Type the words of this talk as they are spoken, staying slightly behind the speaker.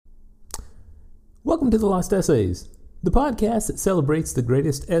Welcome to the Lost Essays, the podcast that celebrates the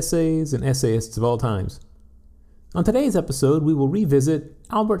greatest essays and essayists of all times. On today's episode, we will revisit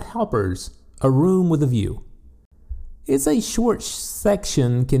Albert Halper's A Room with a View. It's a short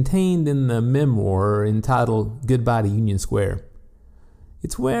section contained in the memoir entitled Goodbye to Union Square.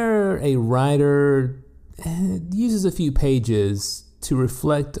 It's where a writer uses a few pages to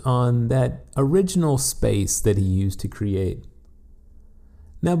reflect on that original space that he used to create.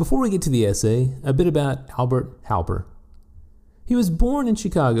 Now, before we get to the essay, a bit about Albert Halper. He was born in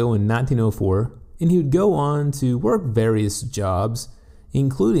Chicago in 1904, and he would go on to work various jobs,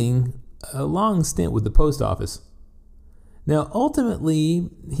 including a long stint with the post office. Now, ultimately,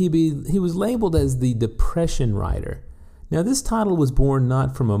 he was labeled as the Depression writer. Now, this title was born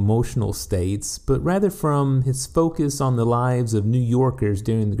not from emotional states, but rather from his focus on the lives of New Yorkers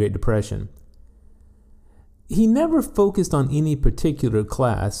during the Great Depression. He never focused on any particular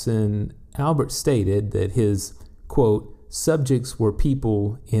class, and Albert stated that his, quote, subjects were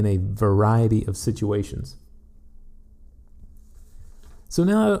people in a variety of situations. So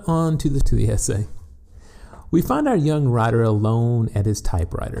now on to the essay. We find our young writer alone at his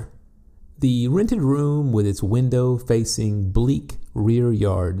typewriter. The rented room with its window facing bleak rear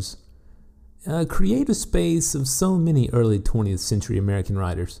yards, a creative space of so many early 20th century American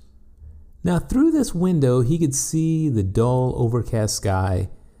writers. Now, through this window, he could see the dull, overcast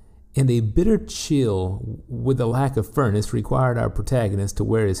sky, and a bitter chill with the lack of furnace required our protagonist to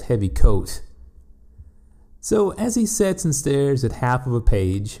wear his heavy coat. So, as he sits and stares at half of a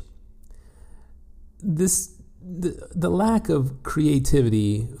page, the lack of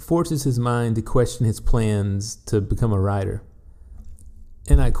creativity forces his mind to question his plans to become a writer.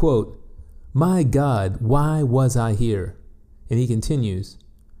 And I quote, "My God, why was I here?" And he continues,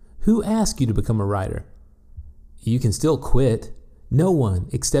 "Who asked you to become a writer? You can still quit. No one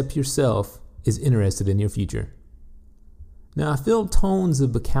except yourself is interested in your future." Now, I feel tones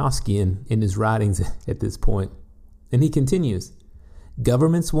of Bukowskian in his writings at this point. And he continues,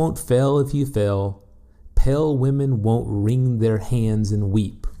 "Governments won't fail if you fail. Pale women won't wring their hands and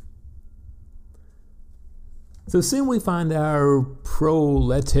weep." So soon we find our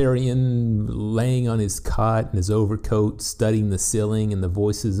proletarian laying on his cot in his overcoat, studying the ceiling and the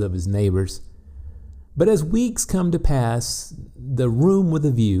voices of his neighbors. But as weeks come to pass, the room with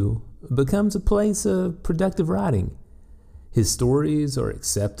a view becomes a place of productive writing. His stories are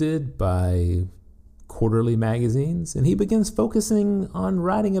accepted by quarterly magazines, and he begins focusing on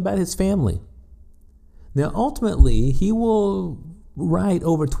writing about his family. Now, ultimately, he will write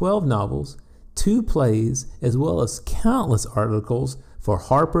over 12 novels, 2 plays, as well as countless articles for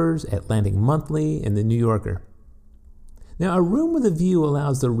Harper's, Atlantic Monthly, and The New Yorker. Now, A Room with a View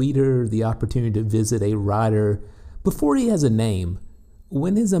allows the reader the opportunity to visit a writer before he has a name,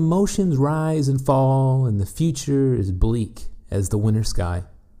 when his emotions rise and fall and the future is bleak as the winter sky.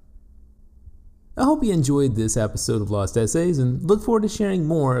 I hope you enjoyed this episode of Lost Essays and look forward to sharing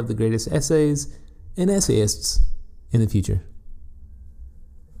more of the greatest essays and essayists in the future.